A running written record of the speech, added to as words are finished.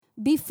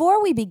Before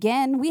we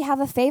begin, we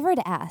have a favor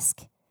to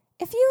ask.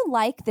 If you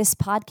like this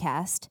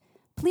podcast,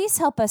 please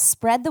help us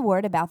spread the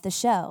word about the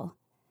show.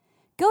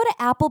 Go to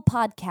Apple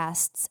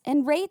Podcasts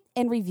and rate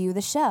and review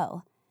the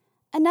show.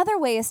 Another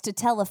way is to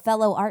tell a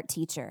fellow art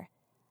teacher.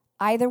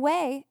 Either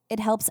way, it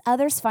helps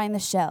others find the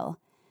show.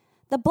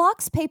 The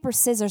Blocks, Paper,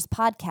 Scissors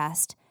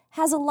podcast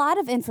has a lot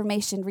of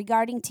information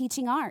regarding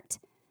teaching art,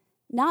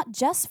 not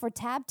just for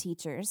TAB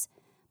teachers,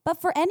 but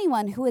for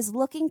anyone who is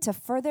looking to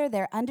further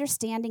their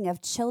understanding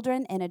of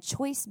children in a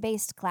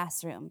choice-based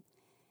classroom.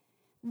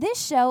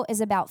 This show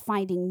is about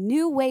finding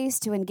new ways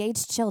to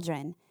engage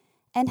children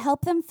and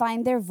help them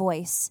find their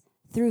voice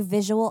through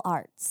visual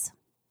arts.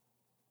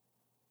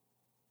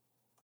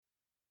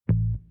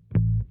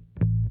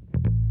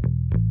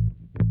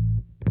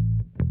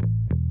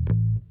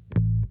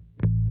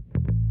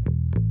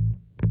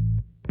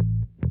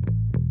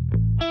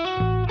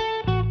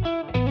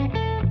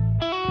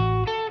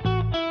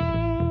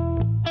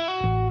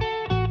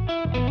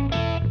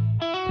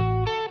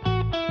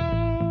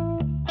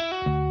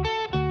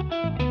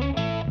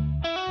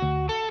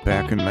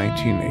 Back in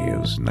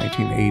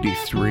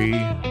 1983,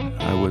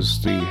 I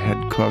was the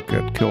head cook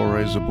at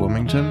Kilroy's of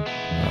Bloomington.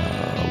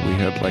 We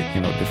had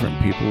different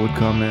people would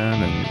come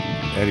in, and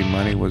Eddie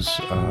Money was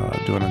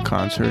doing a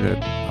concert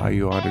at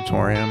IU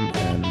Auditorium,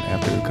 and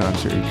after the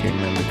concert he came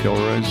into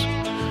Kilroy's.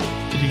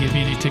 Did he give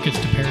you any tickets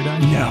to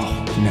Paradise?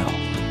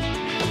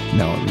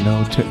 No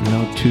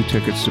 2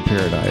 tickets to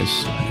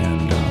Paradise,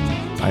 and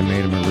I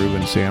made him a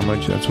Reuben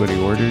sandwich. That's what he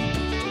ordered,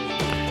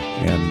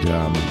 and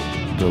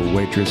the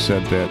waitress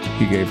said that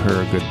he gave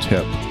her a good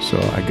tip, so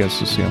I guess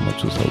the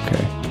sandwich was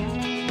okay.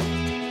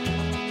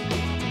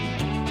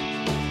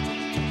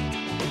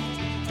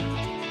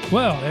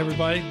 Well,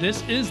 everybody,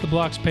 this is the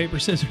Blocks, Paper,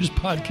 Scissors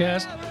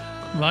podcast.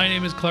 My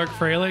name is Clark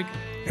Freilich.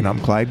 And I'm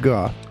Clyde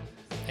Goff.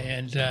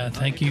 And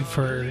thank you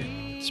for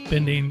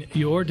spending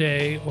your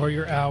day or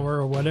your hour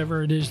or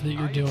whatever it is that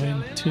you're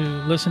doing to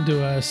listen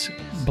to us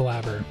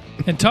blabber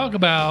and talk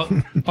about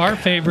our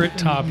favorite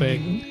topic,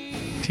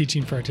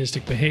 teaching for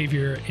artistic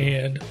behavior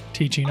and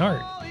teaching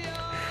art.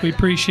 We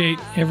appreciate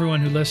everyone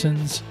who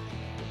listens.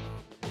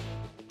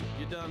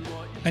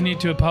 I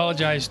need to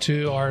apologize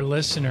to our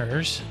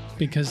listeners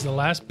because the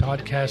last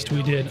podcast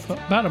we did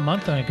about a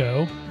month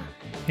ago,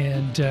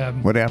 and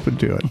what happened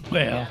to it?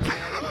 Well,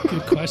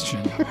 good question.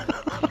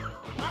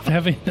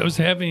 I was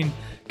having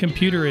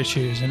computer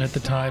issues, and at the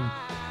time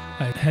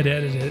I had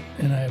edited it,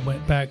 and I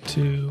went back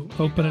to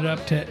open it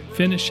up to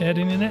finish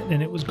editing it,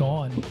 and it was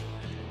gone.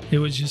 It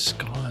was just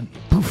gone.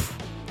 Poof.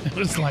 It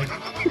was like...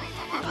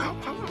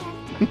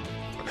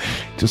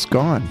 just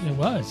gone. It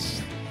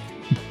was.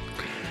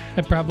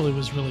 I probably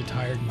was really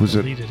tired and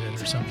deleted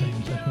it or something,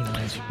 but who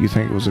knows. You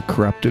think it was a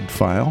corrupted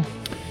file?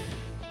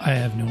 I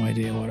have no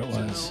idea what it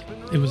was.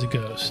 It was a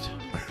ghost.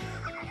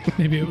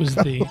 Maybe it was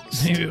the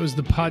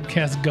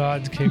podcast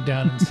gods came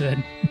down and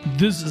said,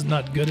 "This is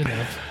not good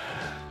enough."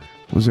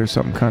 Was there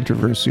something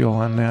controversial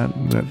on that?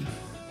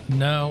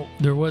 No,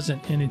 there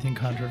wasn't anything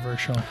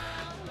controversial.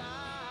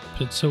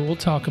 So we'll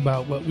talk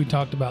about what we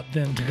talked about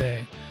then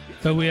today.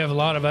 But we have a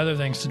lot of other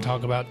things to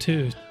talk about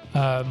too,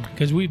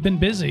 because we've been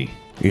busy.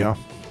 Yeah.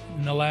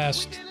 In the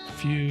last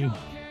few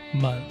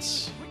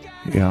months.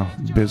 Yeah,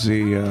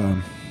 busy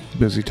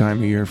time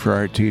of year for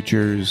art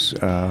teachers.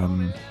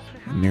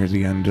 Near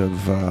the end of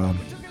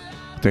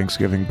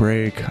Thanksgiving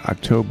break,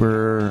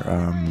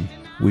 October.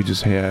 We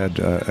just had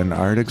an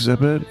art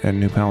exhibit at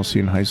New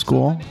Palestine High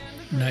School.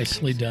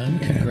 Nicely done.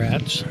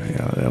 Congrats.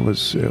 And, it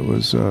was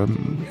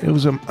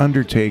an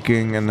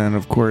undertaking, and then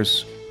of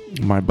course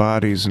my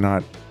body's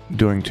not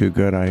doing too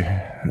good.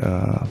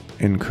 I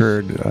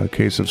incurred a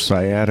case of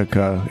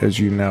sciatica, as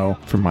you know,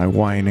 from my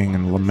whining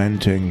and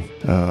lamenting.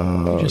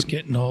 Just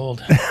getting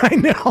old. I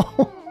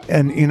know.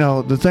 And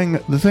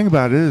the thing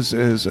about it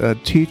is a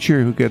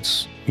teacher who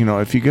gets,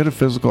 if you get a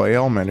physical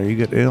ailment or you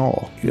get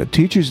ill,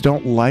 teachers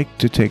don't like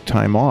to take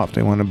time off.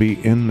 They want to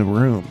be in the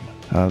room.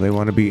 They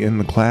want to be in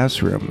the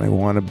classroom. They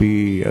want to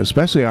be,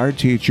 especially art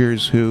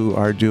teachers who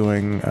are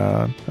doing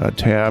a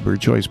TAB or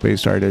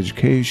choice-based art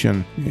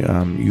education.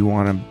 You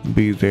want to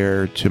be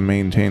there to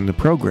maintain the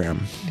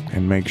program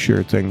and make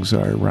sure things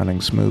are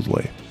running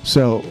smoothly.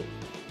 So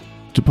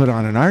to put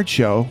on an art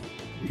show,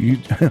 you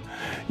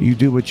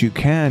do what you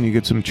can. You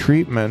get some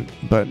treatment,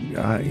 but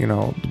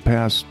the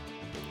past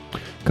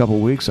couple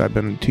of weeks I've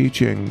been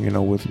teaching,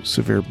 with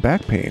severe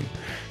back pain,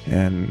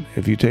 and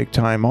if you take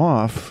time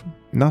off,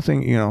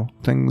 nothing,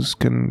 things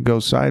can go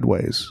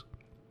sideways.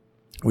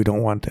 We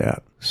don't want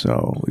that.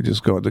 So we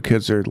just go, the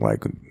kids are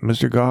like,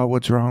 "Mr. Gaw,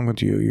 what's wrong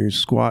with you?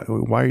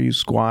 Why are you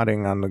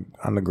squatting on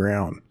the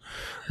ground?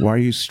 Why are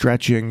you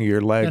stretching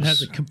your legs?" That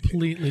has a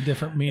completely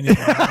different meaning.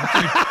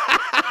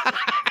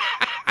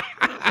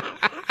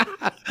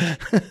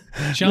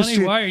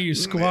 Johnny, why are you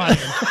squatting?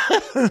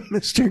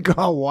 Mr.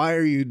 Gaw, why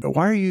are you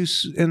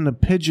in the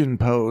pigeon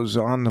pose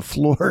on the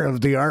floor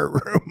of the art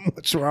room?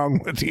 What's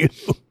wrong with you?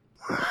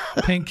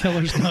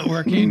 Painkiller's not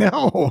working?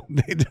 No.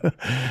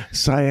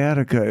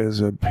 Sciatica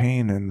is a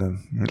pain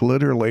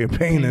literally a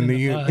pain in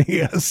the butt.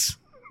 Yes.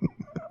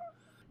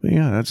 But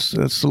yeah, that's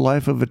the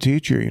life of a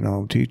teacher.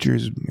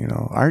 Teachers,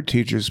 art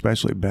teachers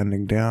especially,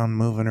 bending down,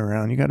 moving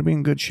around. You got to be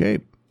in good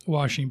shape.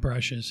 Washing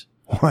brushes.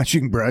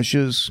 Washing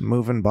brushes,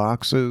 moving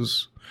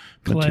boxes,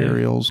 Clay.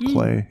 materials,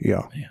 clay.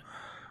 Yeah.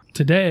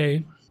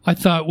 Today, I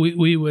thought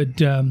we would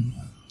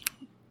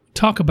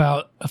talk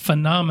about a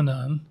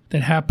phenomenon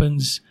that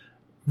happens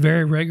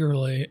very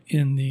regularly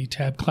in the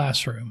TAB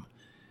classroom,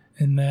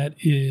 and that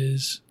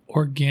is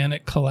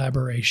organic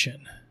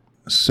collaboration.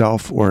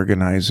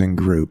 Self-organizing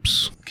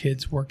groups.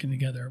 Kids working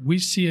together. We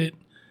see it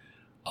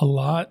a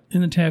lot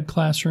in the TAB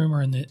classroom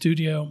or in the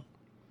studio.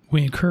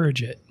 We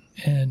encourage it.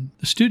 And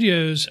the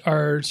studios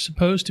are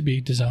supposed to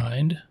be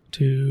designed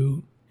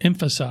to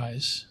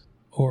emphasize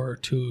or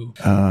to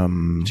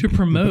promote. To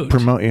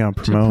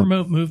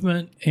promote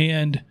movement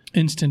and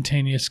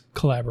instantaneous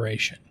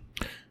collaboration.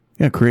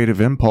 Yeah, creative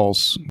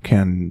impulse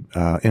can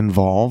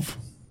involve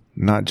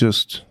not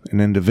just an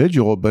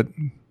individual, but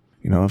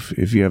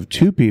if you have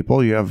two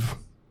people, you have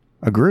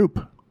a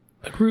group.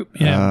 A group,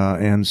 yeah.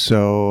 And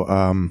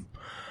so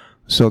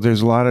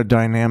there's a lot of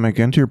dynamic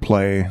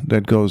interplay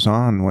that goes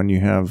on when you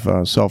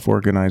have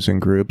self-organizing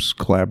groups,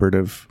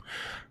 collaborative,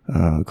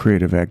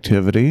 creative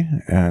activity,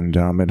 and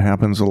it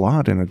happens a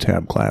lot in a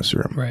TAB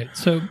classroom. Right.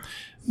 So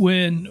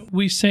when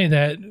we say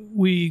that,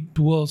 we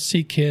will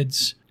see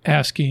kids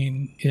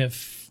asking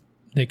if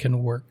they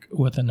can work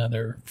with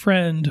another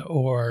friend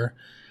or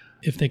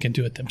if they can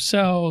do it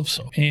themselves.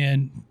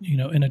 And,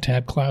 in a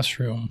TAB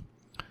classroom,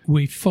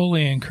 we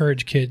fully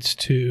encourage kids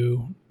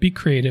to be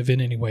creative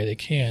in any way they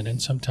can.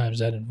 And sometimes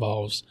that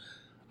involves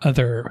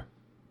other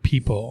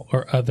people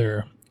or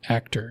other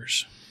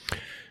actors.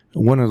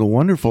 One of the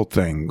wonderful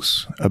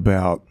things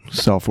about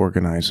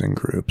self-organizing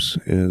groups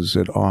is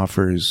it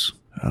offers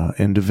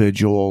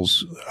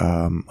individuals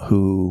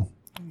who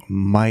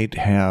might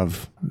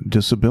have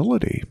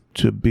disability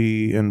to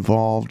be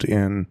involved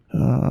in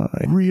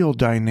a real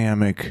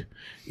dynamic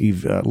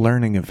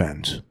learning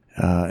event.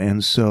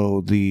 And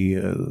so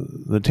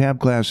the TAB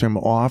classroom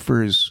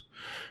offers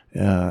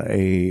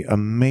a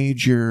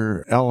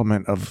major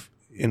element of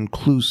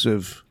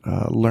inclusive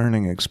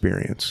learning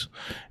experience.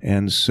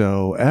 And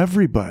so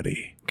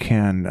everybody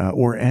can,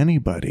 or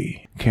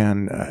anybody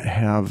can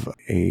have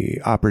a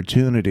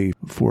opportunity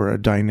for a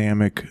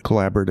dynamic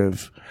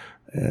collaborative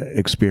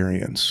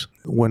experience.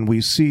 When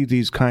we see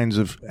these kinds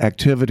of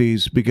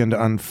activities begin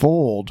to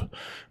unfold,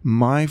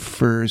 my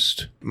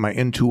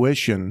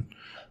intuition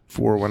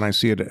for when I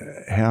see it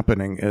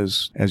happening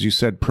is, as you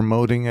said,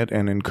 promoting it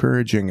and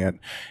encouraging it,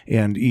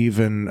 and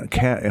even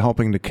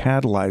helping to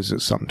catalyze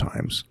it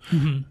sometimes.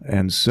 Mm-hmm.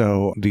 And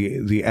so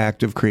the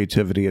act of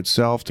creativity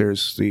itself,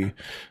 there's the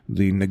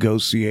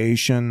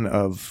negotiation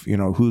of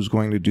who's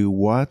going to do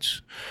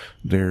what.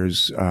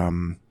 There's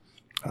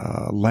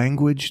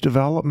language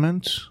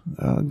development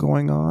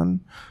going on,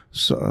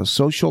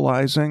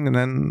 socializing, and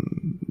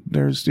then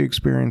there's the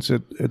experience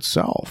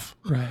itself.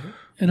 Right.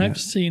 And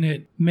I've seen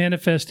it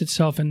manifest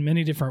itself in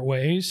many different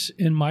ways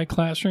in my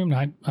classroom.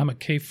 I'm a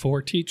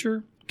K-4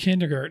 teacher.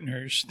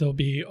 Kindergartners, they'll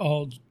be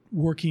all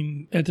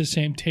working at the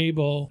same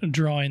table,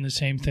 drawing the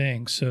same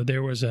thing. So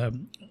there was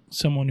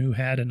someone who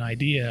had an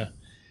idea,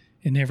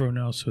 and everyone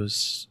else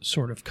was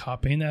sort of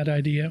copying that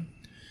idea.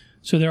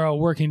 So they're all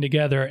working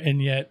together,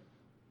 and yet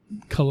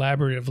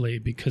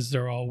collaboratively, because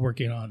they're all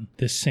working on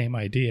this same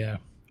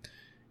idea.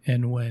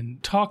 And when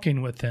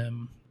talking with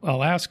them,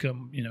 I'll ask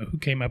them, who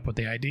came up with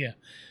the idea.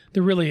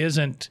 There really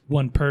isn't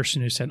one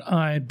person who said,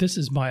 this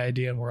is my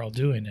idea and we're all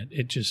doing it.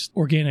 It just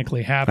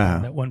organically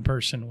happened that one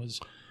person was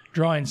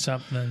drawing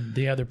something,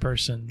 the other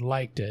person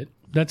liked it.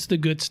 That's the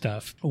good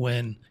stuff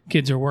when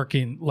kids are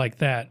working like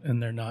that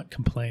and they're not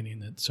complaining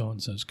that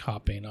so-and-so's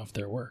copying off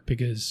their work.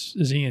 Because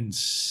as Ian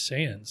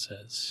Sand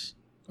says,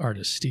 art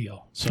is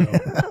steel. So,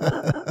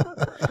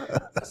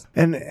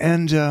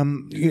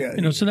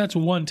 so that's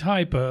one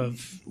type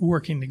of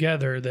working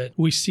together that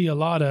we see a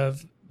lot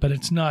of, but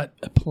it's not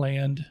a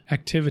planned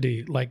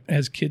activity. Like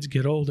as kids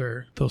get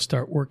older, they'll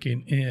start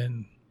working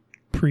in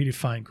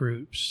predefined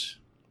groups.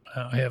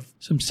 I have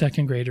some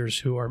second graders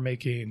who are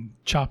making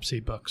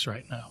Chopsy books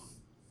right now.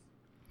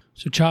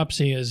 So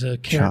Chopsy is a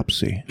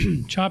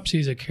Chopsy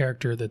is a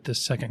character that this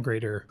second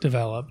grader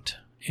developed.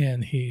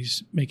 And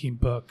he's making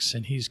books,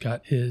 and he's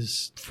got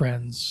his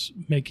friends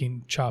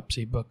making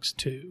Chopsy books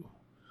too,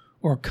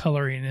 or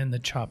coloring in the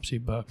Chopsy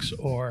books,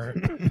 or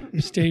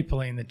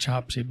stapling the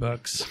Chopsy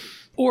books,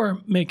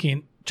 or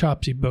making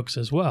Chopsy books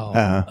as well.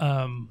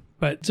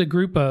 But it's a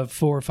group of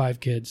 4 or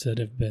 5 kids that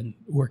have been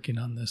working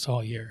on this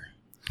all year.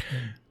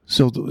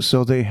 So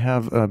they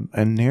have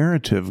a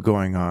narrative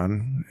going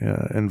on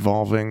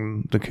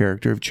involving the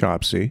character of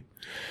Chopsy,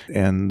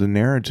 and the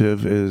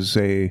narrative is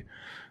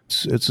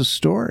it's a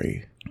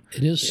story.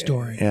 It is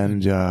story.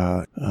 And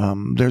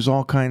there's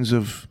all kinds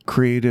of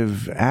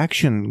creative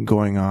action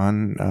going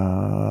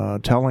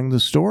on, telling the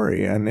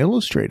story and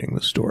illustrating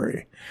the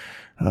story.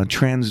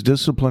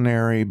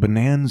 Transdisciplinary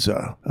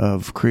bonanza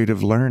of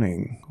creative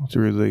learning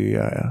through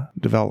the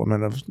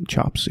development of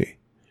Chopsy.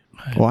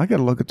 Right. Well, I got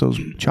to look at those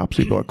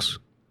Chopsy books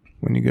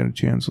when you get a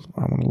chance.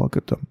 I want to look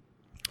at them.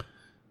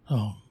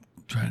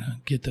 trying to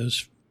get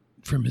those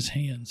from his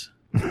hands.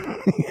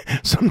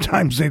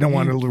 Sometimes they don't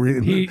want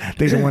to.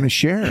 They don't want to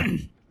share.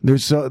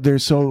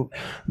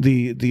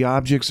 The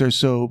objects are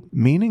so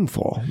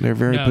meaningful. They're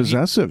very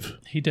possessive.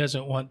 He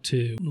doesn't want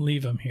to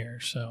leave them here,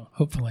 so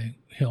hopefully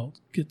he'll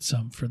get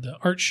some for the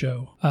art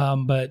show.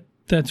 But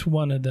that's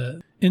one of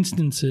the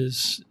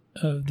instances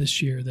of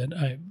this year that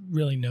I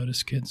really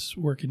noticed kids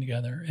working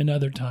together. And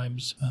other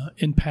times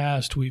in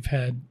past, we've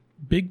had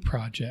big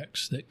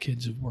projects that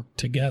kids have worked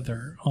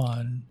together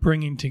on,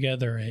 bringing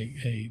together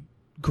a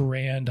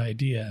grand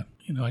idea.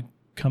 I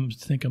come to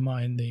think of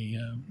mine, the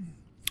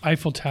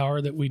Eiffel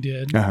Tower that we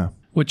did,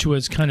 which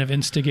was kind of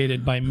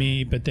instigated by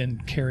me, but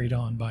then carried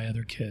on by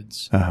other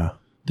kids.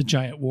 The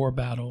giant war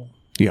battle,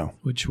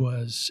 which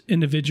was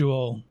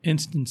individual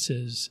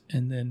instances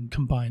and then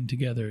combined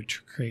together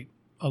to create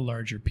a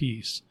larger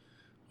piece,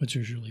 which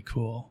was really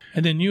cool.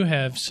 And then you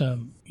have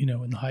some,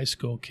 in the high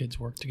school, kids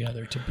work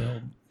together to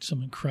build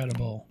some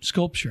incredible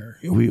sculpture.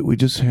 We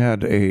just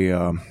had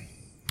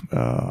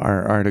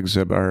our art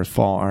exhibit, our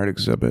fall art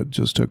exhibit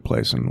just took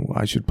place, and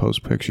I should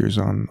post pictures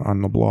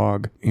on the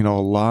blog. A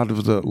lot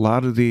of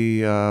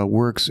the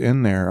works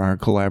in there are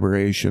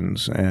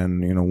collaborations,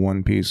 and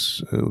one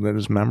piece that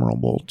is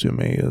memorable to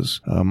me is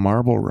a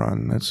marble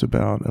run. It's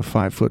about a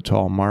 5-foot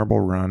tall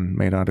marble run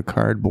made out of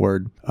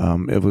cardboard.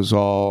 It was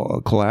all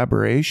a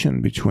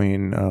collaboration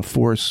between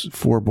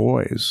four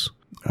boys.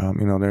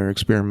 They're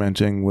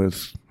experimenting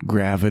with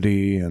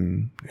gravity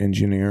and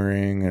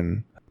engineering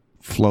and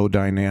flow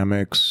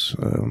dynamics,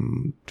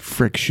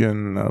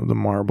 friction of the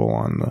marble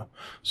on the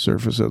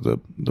surface of the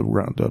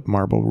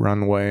marble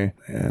runway,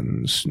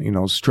 and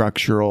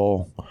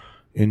structural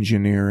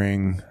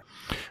engineering.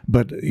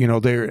 But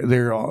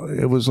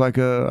it was like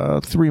a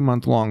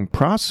 3-month-long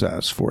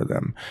process for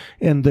them,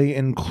 and they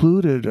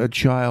included a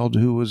child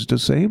who was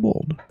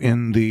disabled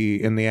in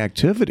the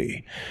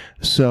activity.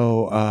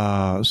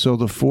 So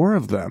the 4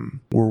 of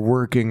them were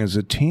working as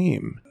a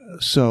team.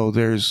 So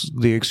there's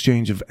the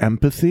exchange of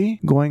empathy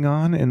going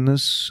on in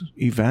this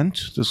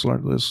event, this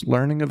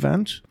learning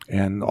event,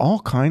 and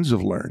all kinds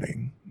of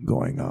learning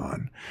going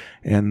on.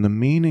 And the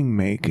meaning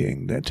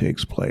making that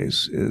takes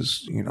place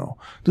is,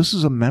 this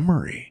is a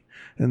memory.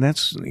 And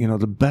that's,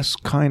 the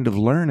best kind of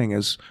learning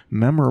is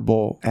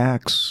memorable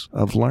acts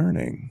of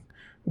learning.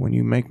 When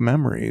you make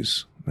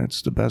memories,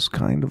 that's the best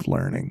kind of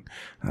learning.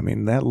 I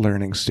mean, that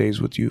learning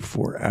stays with you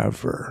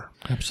forever.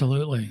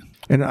 Absolutely.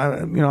 And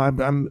I've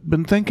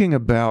been thinking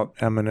about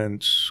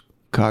eminent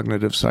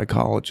cognitive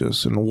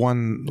psychologists, and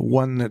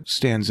one that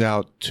stands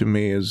out to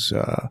me is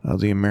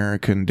the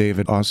American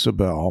David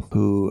Ausubel,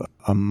 who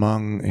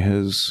among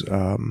his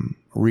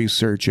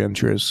research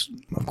interests,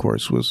 of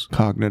course, was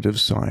cognitive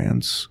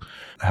science,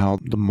 how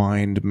the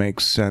mind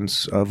makes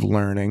sense of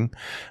learning.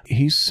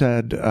 He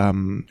said,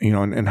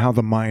 and how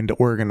the mind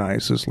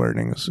organizes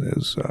learning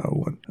is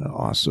what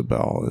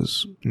Ausubel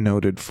is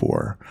noted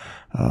for,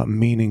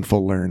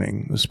 meaningful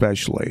learning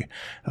especially.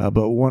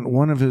 But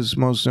one of his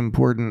most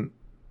important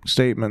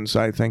statements,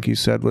 I think he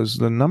said, was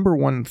the number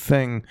one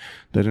thing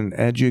that an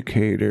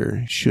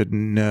educator should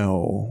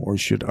know or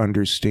should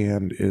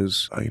understand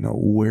is,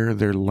 where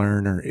their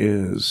learner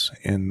is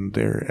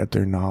at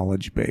their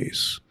knowledge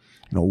base.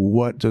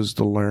 What does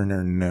the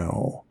learner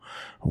know?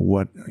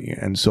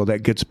 And so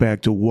that gets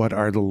back to what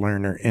are the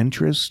learner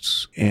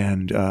interests,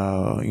 and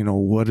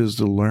what is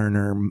the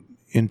learner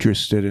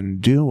interested in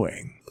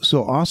doing?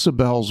 So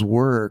Ausubel's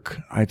work,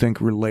 I think,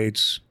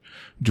 relates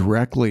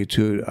directly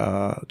to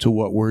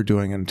what we're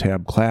doing in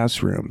TAB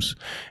classrooms,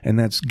 and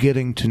that's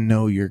getting to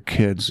know your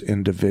kids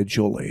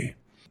individually,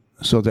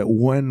 so that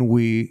when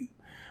we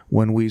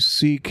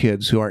see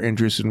kids who are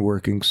interested in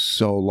working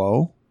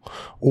solo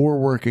or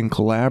working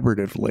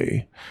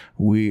collaboratively,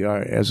 we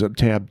are, as a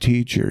TAB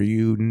teacher,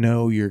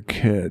 your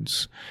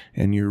kids,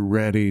 and you're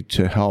ready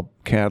to help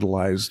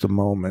catalyze the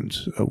moment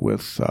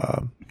with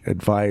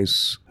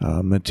advice,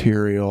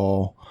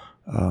 material,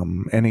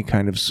 any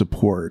kind of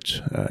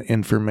support,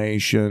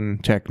 information,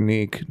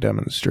 technique,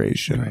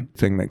 demonstration, right.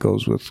 Thing that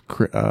goes with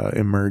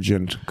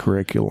emergent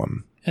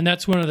curriculum. And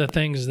that's one of the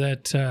things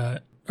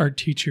that our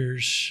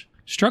teachers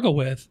struggle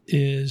with,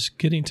 is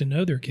getting to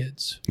know their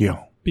kids.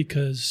 Yeah.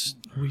 Because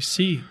we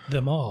see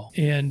them all.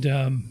 And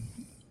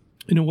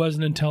it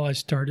wasn't until I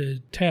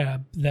started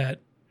TAB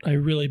that I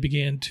really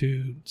began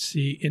to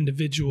see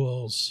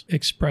individuals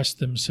express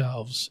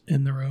themselves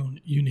in their own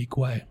unique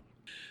way.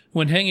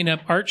 When hanging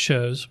up art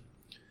shows,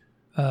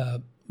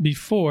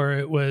 before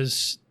it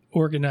was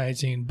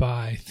organizing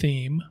by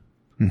theme.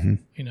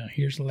 Mm-hmm.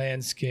 Here's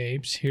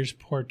landscapes, here's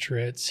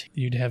portraits.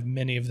 You'd have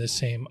many of the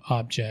same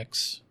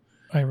objects.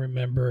 I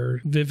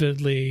remember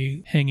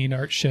vividly hanging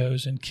art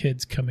shows and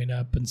kids coming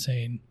up and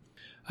saying,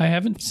 I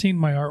haven't seen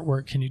my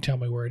artwork. Can you tell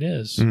me where it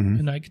is? Mm-hmm.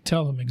 And I could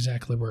tell them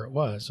exactly where it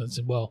was. I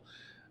said, well,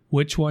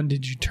 which one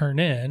did you turn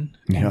in?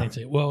 And they'd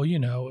say, well,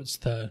 it's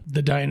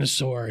the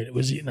dinosaur. And it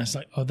was eaten. I was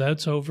like, oh,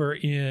 that's over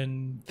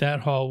in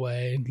that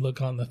hallway.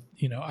 Look on the,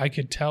 I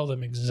could tell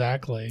them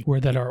exactly where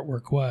that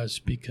artwork was,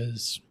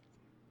 because,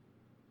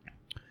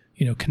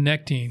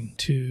 connecting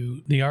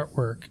to the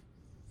artwork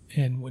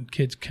And when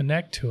kids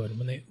connect to it,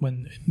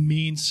 when it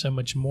means so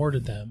much more to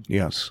them,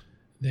 Yes.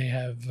 they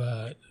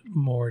have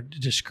more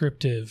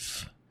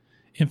descriptive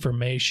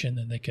information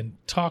that they can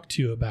talk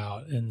to you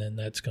about, and then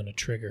that's going to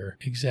trigger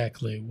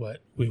exactly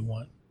what we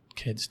want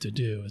kids to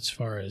do as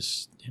far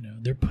as,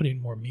 they're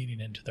putting more meaning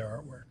into their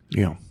artwork.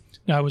 Yeah.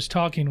 Now, I was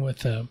talking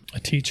with a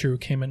teacher who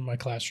came in my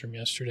classroom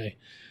yesterday.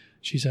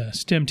 She's a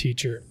STEM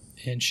teacher,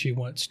 and she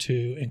wants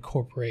to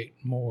incorporate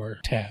more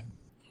TAB,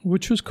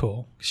 which was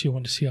cool. She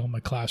wanted to see how my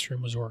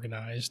classroom was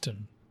organized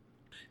and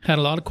had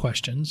a lot of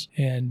questions.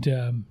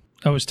 And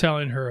I was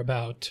telling her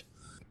about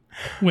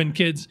when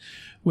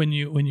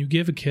you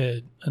give a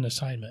kid an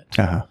assignment,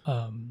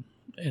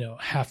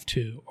 have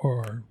to,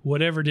 or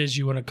whatever it is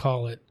you want to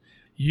call it,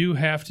 you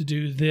have to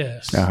do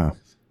this.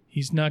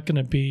 He's not going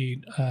to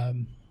be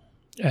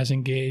as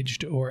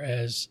engaged or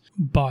as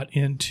bought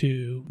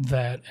into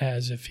that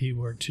as if he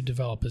were to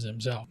develop as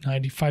himself.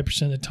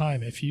 95% of the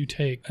time, if you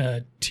take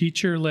a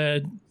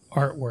teacher-led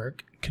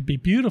artwork, it could be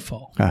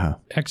beautiful,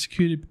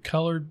 executed,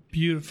 colored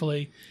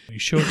beautifully. You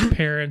show it to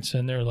parents,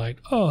 and they're like,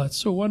 "Oh, that's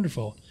so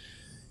wonderful."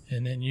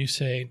 And then you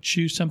say,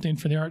 "Choose something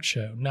for the art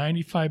show."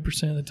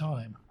 95% of the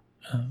time,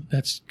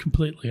 that's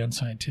completely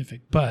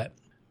unscientific, but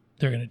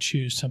they're going to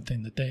choose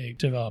something that they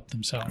develop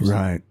themselves.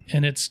 Right.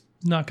 And it's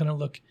not going to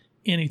look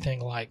anything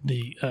like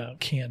the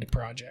canned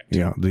project.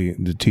 Yeah,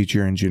 the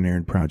teacher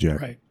engineered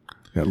project. Right.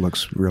 That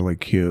looks really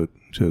cute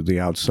to the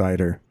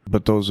outsider.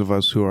 But those of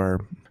us who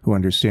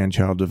understand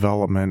child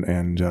development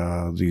and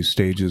the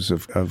stages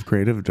of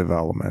creative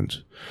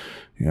development,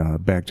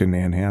 back to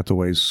Anne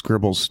Hathaway's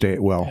scribble stage.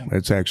 Well,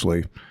 It's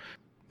actually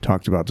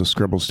talked about the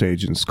scribble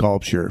stage in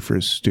sculpture for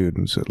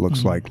students. It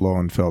looks like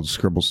Lowenfeld's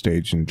scribble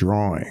stage in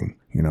drawing.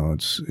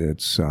 It's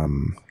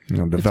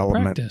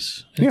development.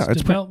 It's practice.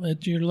 It's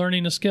development. You're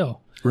learning a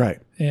skill.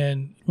 Right.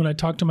 And when I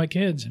talk to my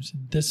kids, I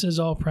said, this is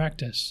all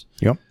practice.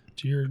 Yep.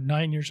 So you're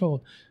 9 years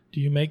old. Do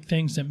you make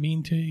things that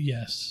mean to you?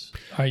 Yes.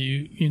 Are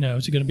you,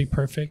 is it going to be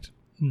perfect?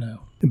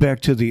 No.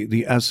 Back to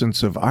the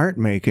essence of art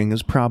making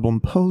is problem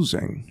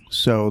posing.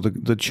 So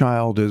the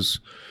child is,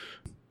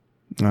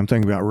 I'm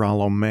thinking about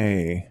Rollo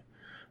May,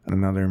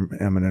 another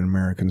eminent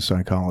American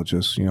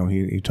psychologist.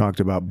 He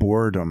talked about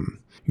boredom.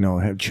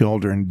 Have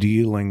children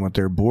dealing with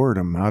their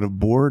boredom. Out of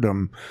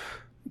boredom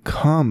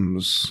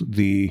comes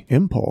the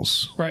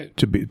impulse, right,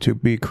 to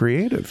be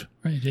creative.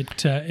 Right.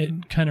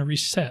 It kind of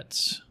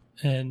resets.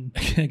 And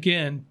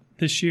again,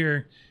 this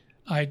year,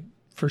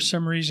 for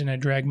some reason, I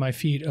dragged my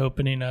feet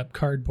opening up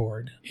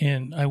cardboard,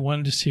 and I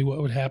wanted to see what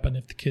would happen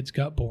if the kids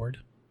got bored.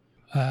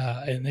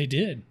 And they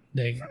did.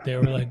 They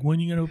were like, "When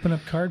are you going to open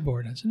up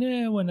cardboard?" I said,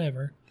 "Yeah,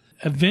 whenever."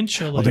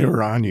 Eventually, they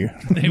were on you.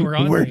 They were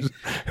on me.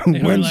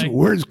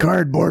 Where's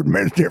cardboard,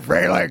 Mr.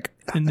 Freilich?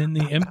 And then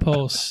the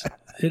impulse,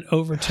 it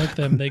overtook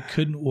them. They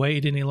couldn't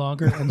wait any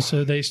longer, and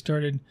so they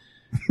started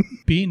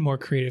being more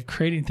creative,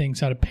 creating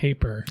things out of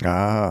paper.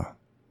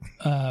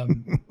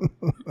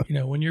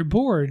 When you're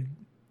bored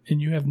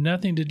and you have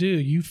nothing to do,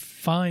 you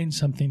find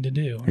something to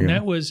do. And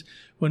that was,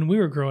 when we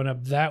were growing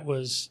up, that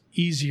was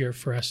easier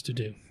for us to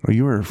do. Well,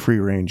 you were a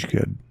free-range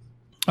kid.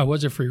 I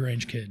was a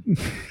free-range kid.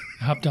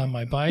 I hopped on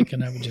my bike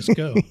and I would just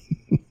go.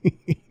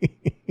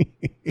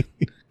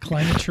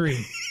 Climb a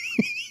tree.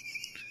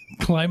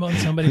 Climb on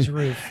somebody's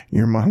roof.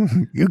 Your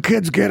mom, you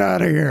kids get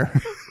out of here.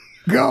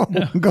 Go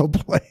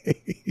play.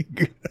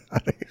 Get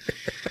out of here.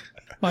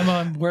 My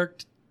mom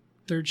worked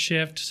third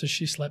shift, so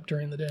she slept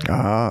during the day.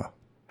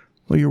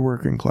 Well, you're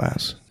working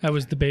class. I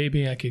was the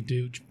baby. I could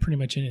do pretty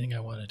much anything I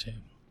wanted to.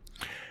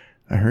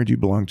 I heard you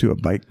belonged to a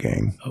bike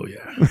gang. Oh,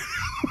 yeah.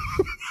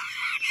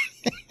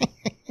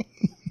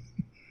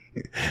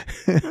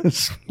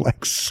 It's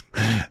like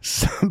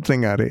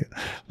something out of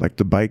like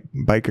the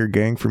biker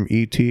gang from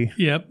E.T.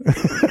 Yep.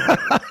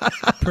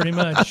 Pretty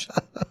much.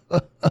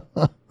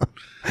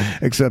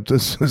 Except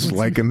this is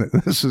in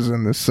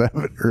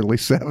the early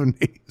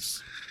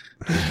 70s.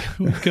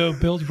 We'd go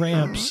build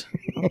ramps,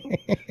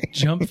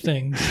 jump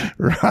things.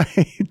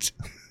 Right.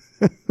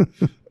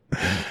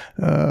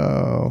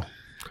 Oh.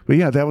 But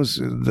yeah, that was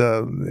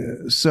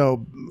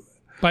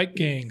bike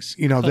gangs,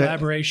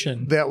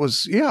 collaboration. That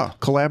was,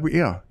 collaborate.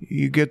 Yeah.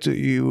 You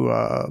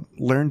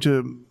learn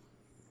to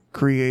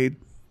create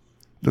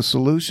the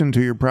solution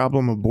to your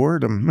problem of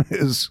boredom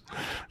is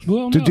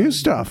do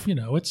stuff.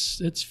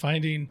 It's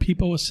finding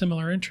people with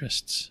similar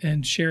interests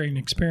and sharing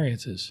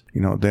experiences.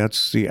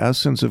 That's the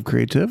essence of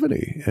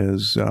creativity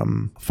is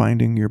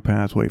finding your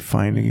pathway,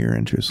 finding your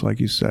interests,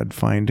 like you said,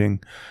 finding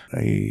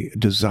a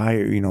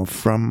desire.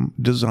 From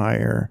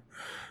desire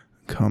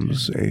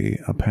comes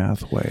a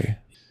pathway.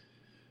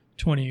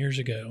 20 years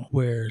ago,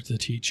 where the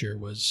teacher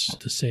was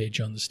the sage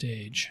on the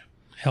stage,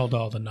 held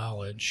all the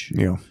knowledge.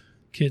 Yeah.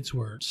 Kids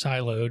were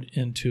siloed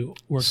into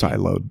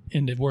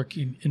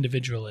working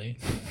individually,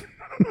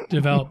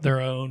 develop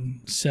their own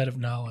set of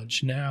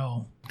knowledge.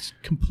 Now it's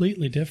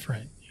completely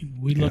different.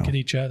 We look at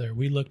each other.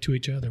 We look to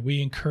each other.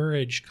 We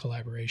encourage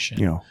collaboration.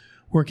 Yeah.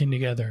 working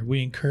together.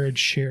 We encourage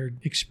shared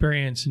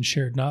experience and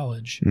shared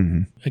knowledge.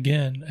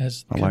 Again,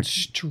 as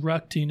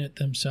constructing it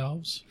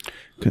themselves.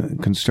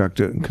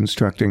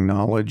 Constructing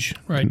knowledge.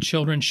 Right.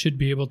 Children should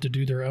be able to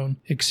do their own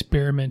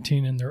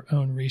experimenting and their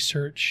own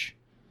research.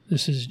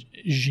 This is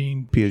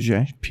Jean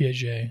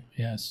Piaget,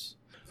 yes.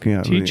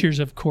 Yeah, Teachers,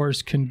 of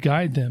course, can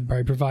guide them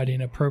by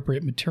providing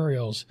appropriate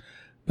materials,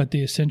 but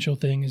the essential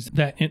thing is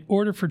that in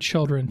order for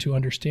children to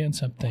understand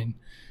something,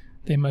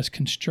 they must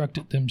construct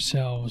it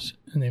themselves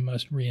and they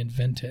must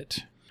reinvent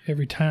it.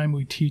 Every time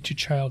we teach a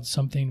child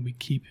something, we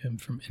keep him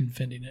from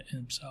inventing it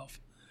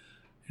himself.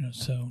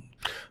 So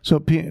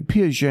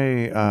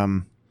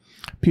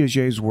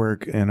Piaget's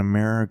work in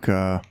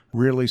America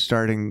really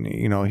starting,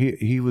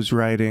 he was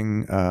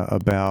writing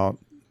about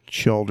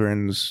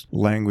children's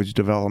language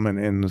development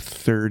in the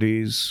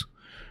 30s,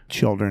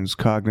 children's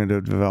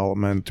cognitive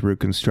development through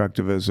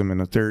constructivism in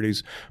the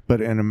 30s. But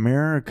in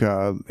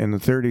America, in the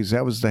 30s,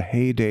 that was the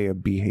heyday of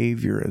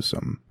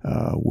behaviorism,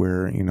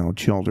 where,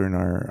 children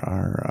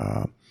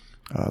are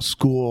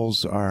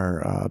schools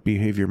are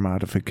behavior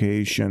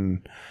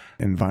modification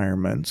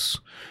environments.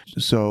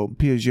 So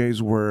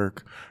Piaget's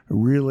work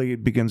really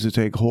begins to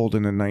take hold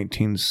in the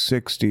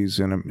 1960s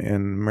in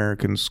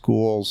American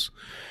schools,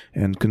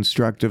 and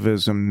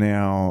constructivism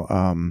now,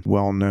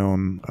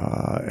 well-known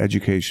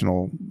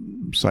educational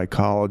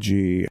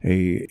psychology,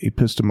 a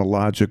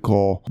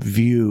epistemological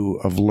view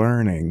of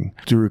learning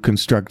through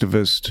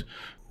constructivist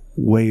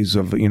ways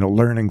of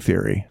learning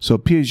theory. So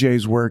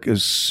Piaget's work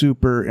is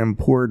super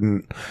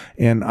important,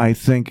 and I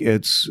think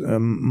it's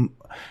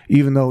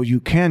even though you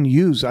can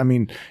use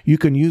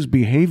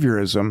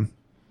behaviorism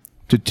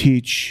to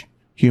teach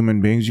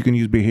human beings. You can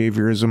use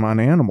behaviorism on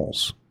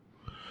animals.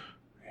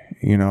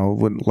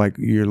 Like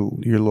your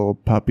little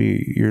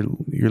puppy, your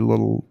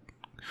little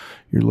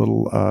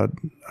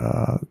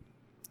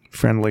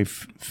friendly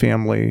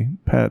family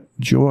pet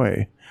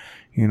Joy.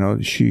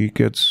 She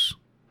gets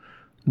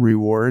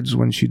rewards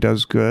when she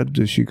does good.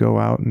 Does she go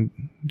out and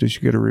does she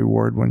get a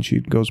reward when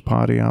she goes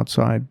potty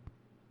outside?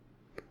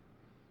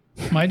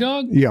 My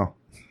dog? Yeah.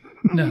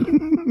 No.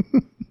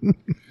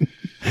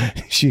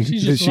 She's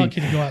just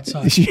lucky to go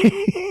outside.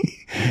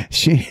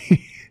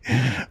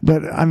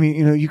 But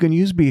you can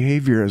use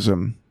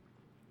behaviorism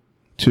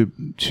to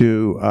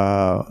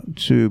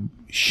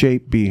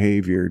shape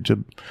behavior,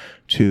 to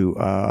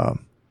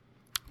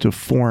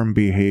form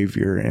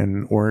behavior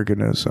in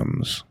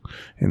organisms,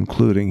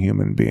 including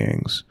human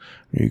beings.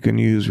 You can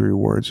use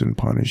rewards and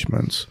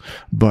punishments.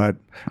 But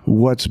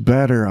what's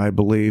better, I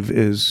believe,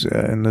 is,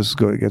 and this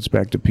gets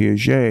back to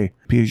Piaget,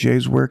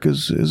 Piaget's work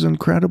is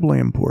incredibly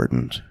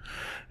important.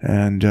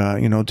 And,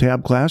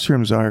 TAB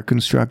classrooms are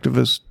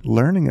constructivist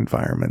learning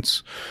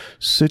environments,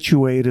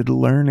 situated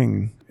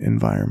learning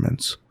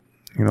environments.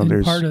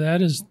 And part of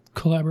that is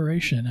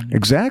collaboration.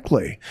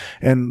 Exactly.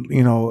 And,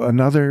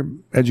 another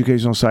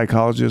educational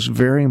psychologist,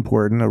 very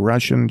important, a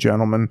Russian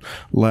gentleman,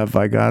 Lev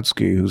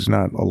Vygotsky, who's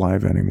not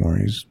alive anymore.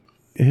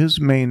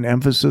 His main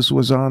emphasis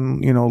was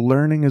on,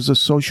 learning as a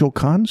social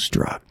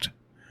construct.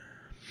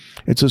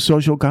 It's a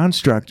social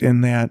construct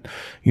in that,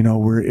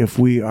 if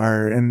we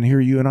are, and here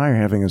you and I are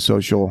having a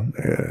social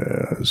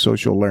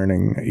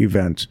learning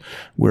event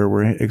where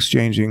we're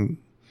exchanging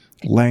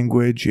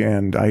language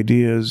and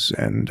ideas,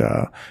 and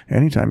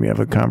anytime you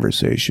have a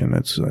conversation,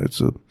 it's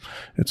a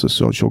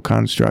social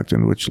construct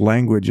in which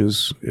language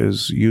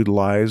is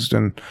utilized,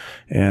 and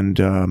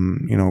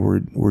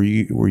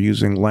we're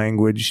using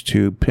language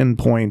to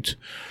pinpoint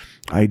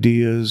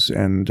ideas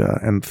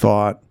and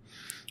thought,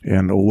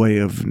 and a way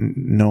of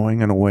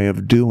knowing and a way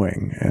of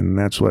doing. And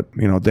that's what,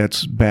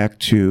 that's back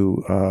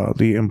to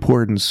the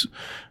importance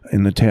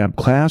in the TAB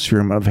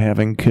classroom of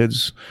having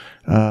kids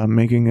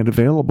making it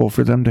available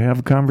for them to have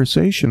a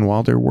conversation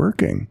while they're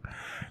working.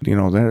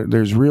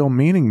 There's real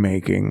meaning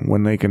making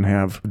when they can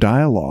have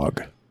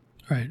dialogue.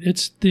 Right.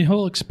 It's the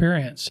whole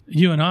experience.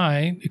 You and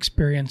I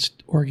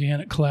experienced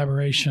organic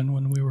collaboration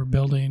when we were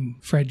building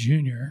Fred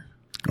Jr.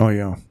 Oh,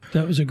 yeah.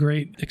 That was a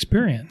great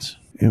experience.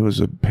 It was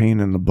a pain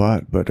in the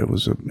butt, but it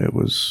was a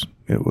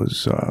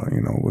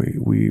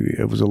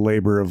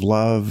labor of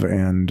love,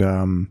 and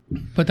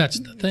but that's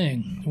the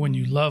thing. When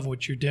you love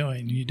what you're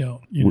doing, you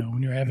don't,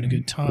 when you're having a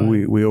good time.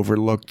 We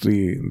overlooked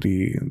the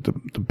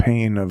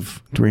pain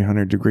of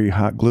 300-degree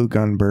hot glue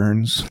gun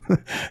burns.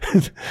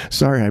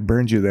 Sorry, I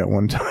burned you that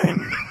one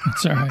time.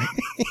 That's all right.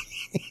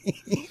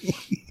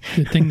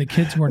 Good thing the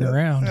kids weren't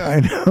around.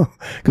 I know,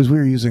 because we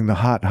were using the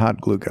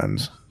hot glue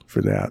guns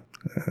for that,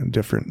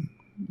 different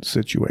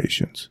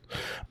situations.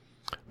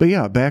 But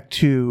yeah, back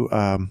to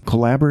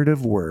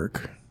collaborative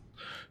work.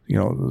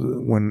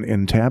 When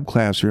in TAB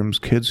classrooms,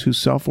 kids who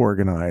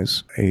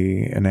self-organize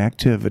an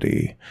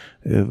activity,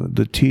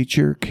 the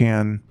teacher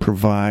can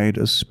provide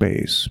a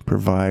space,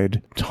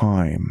 provide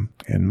time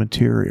and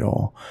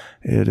material.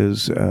 It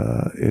is,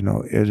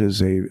 it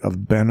is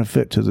of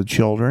benefit to the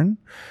children,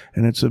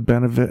 and it's a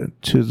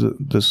benefit to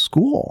the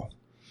school.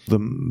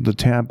 The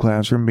TAB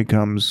classroom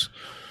becomes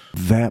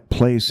that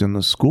place in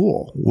the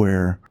school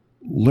where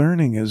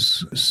learning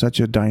is such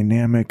a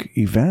dynamic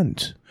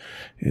event.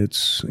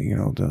 it's,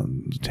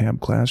 the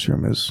tab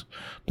classroom is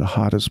the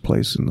hottest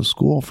place in the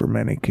school for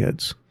many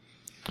kids.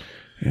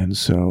 And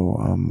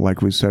so,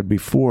 like we said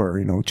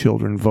before,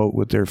 children vote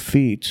with their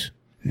feet.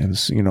 And,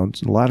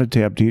 a lot of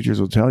tab teachers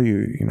will tell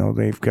you,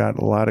 they've got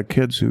a lot of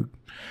kids who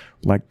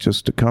like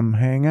just to come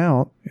hang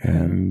out.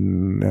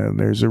 And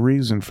there's a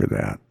reason for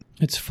that.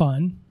 It's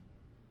fun.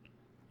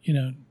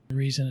 The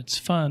reason it's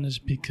fun is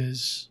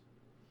because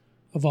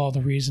of all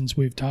the reasons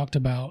we've talked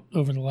about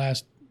over the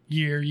last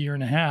year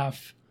and a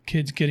half.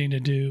 Kids getting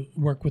to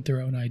work with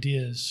their own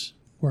ideas,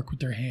 work with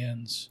their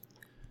hands,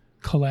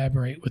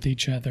 collaborate with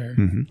each other,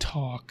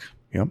 talk.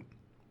 Yep.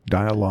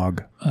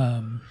 Dialogue.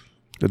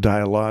 The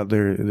dialogue,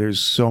 there's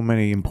so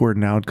many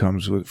important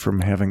outcomes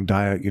from having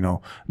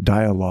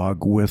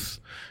dialogue with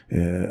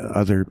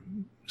other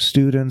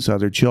students,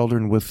 other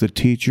children, with the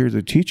teacher.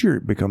 The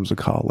teacher becomes a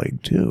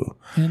colleague too.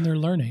 And they're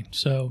learning.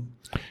 So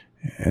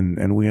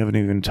and we haven't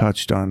even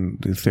touched on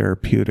the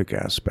therapeutic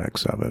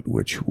aspects of it,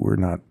 which we're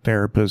not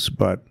therapists,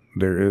 but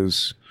there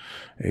is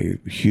a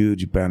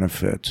huge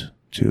benefit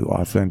to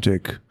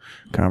authentic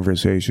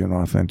conversation,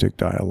 authentic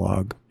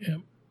dialogue. Yeah.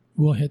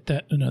 We'll hit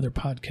that in another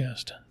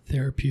podcast. The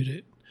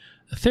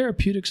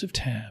therapeutics of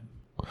tab.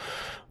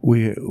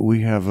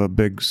 We have a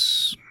big,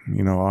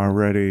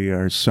 already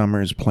our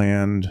summer's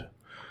planned.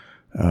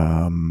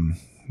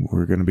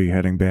 We're going to be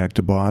heading back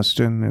to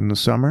Boston in the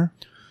summer.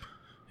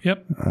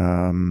 Yep.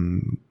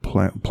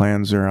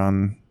 Plans are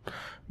on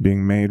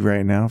being made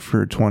right now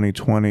for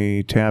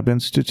 2020 Tab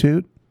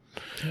Institute.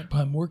 Yep,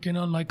 I'm working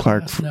on my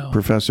class now.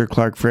 Professor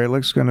Clark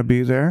Freilich's going to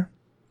be there.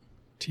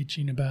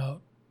 Teaching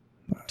about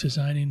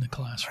designing the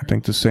classroom. I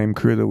think the same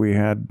crew that we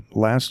had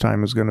last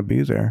time is going to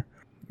be there.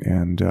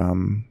 And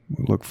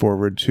we look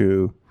forward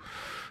to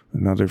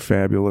another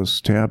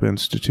fabulous Tab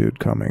Institute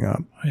coming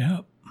up.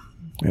 Yep.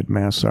 At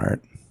MassArt.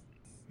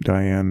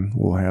 Diane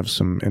will have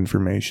some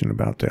information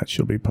about that.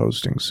 She'll be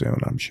posting soon,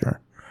 I'm sure.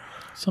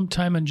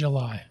 Sometime in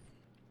July.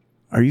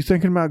 Are you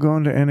thinking about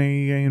going to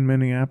NAEA in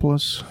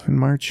Minneapolis in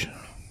March?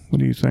 What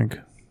do you think?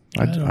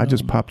 I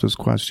just popped this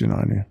question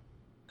on you.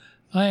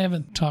 I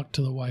haven't talked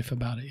to the wife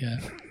about it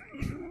yet.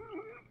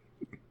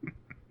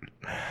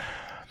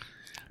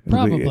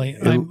 Probably.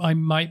 I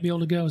might be able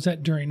to go. Is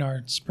that during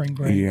our spring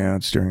break? Yeah,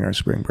 it's during our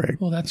spring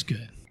break. Well, that's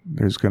good.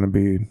 There's going to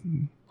be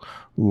a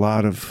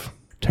lot of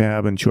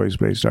tab and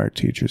choice-based art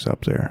teachers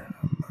up there.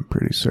 I'm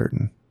pretty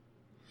certain.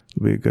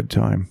 It'll be a good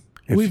time.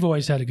 We've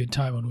always had a good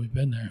time when we've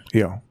been there.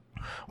 Yeah.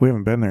 We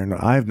haven't been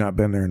there. I've not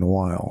been there in a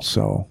while,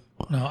 so.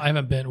 No, I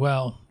haven't been.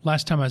 Well,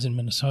 last time I was in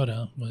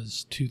Minnesota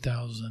was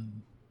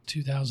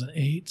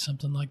 2008,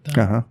 something like that.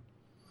 Uh-huh.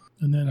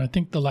 And then I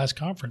think the last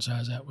conference I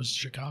was at was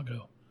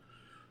Chicago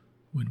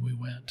when we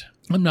went.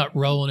 I'm not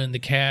rolling in the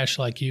cash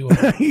like you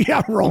are.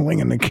 Yeah, rolling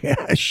in the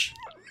cash.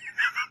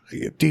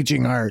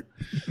 Teaching art.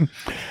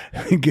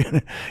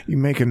 You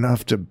make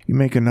enough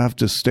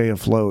to stay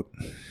afloat.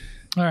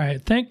 All right.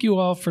 Thank you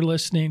all for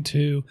listening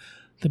to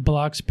the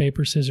Blocks,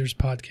 Paper, Scissors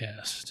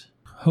podcast.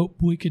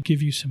 Hope we could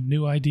give you some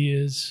new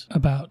ideas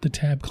about the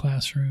Tab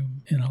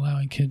classroom and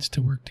allowing kids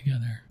to work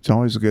together. It's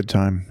always a good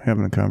time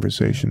having a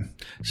conversation.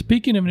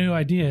 Speaking of new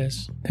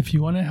ideas, if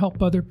you want to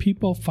help other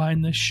people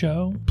find this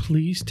show,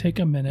 please take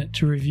a minute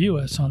to review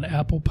us on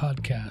Apple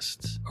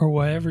Podcasts or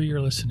wherever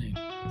you're listening.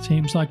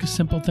 Seems like a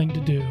simple thing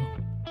to do,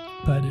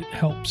 but it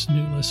helps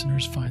new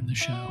listeners find the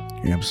show.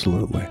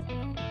 Absolutely.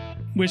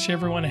 Wish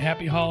everyone a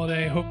happy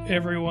holiday. Hope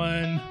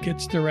everyone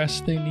gets the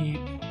rest they need.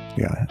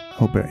 Yeah.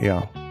 Hope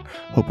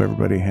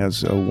everybody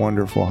has a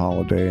wonderful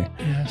holiday.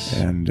 Yes.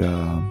 And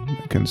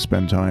can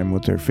spend time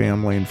with their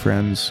family and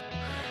friends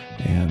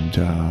and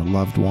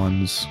loved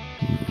ones,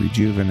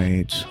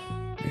 rejuvenate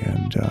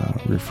and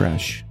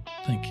refresh.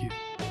 Thank you.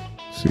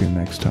 See you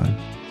next time.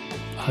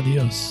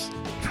 Adios,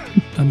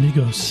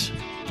 amigos.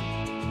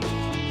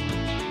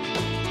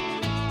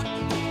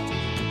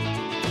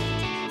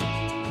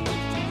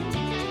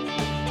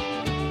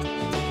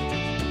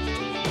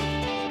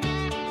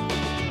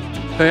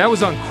 Hey, I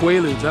was on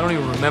Quaaludes. I don't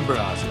even remember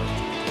Oslo.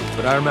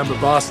 But I remember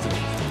Boston.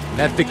 And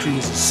that victory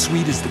was as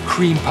sweet as the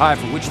cream pie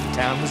for which the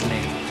town was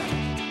named.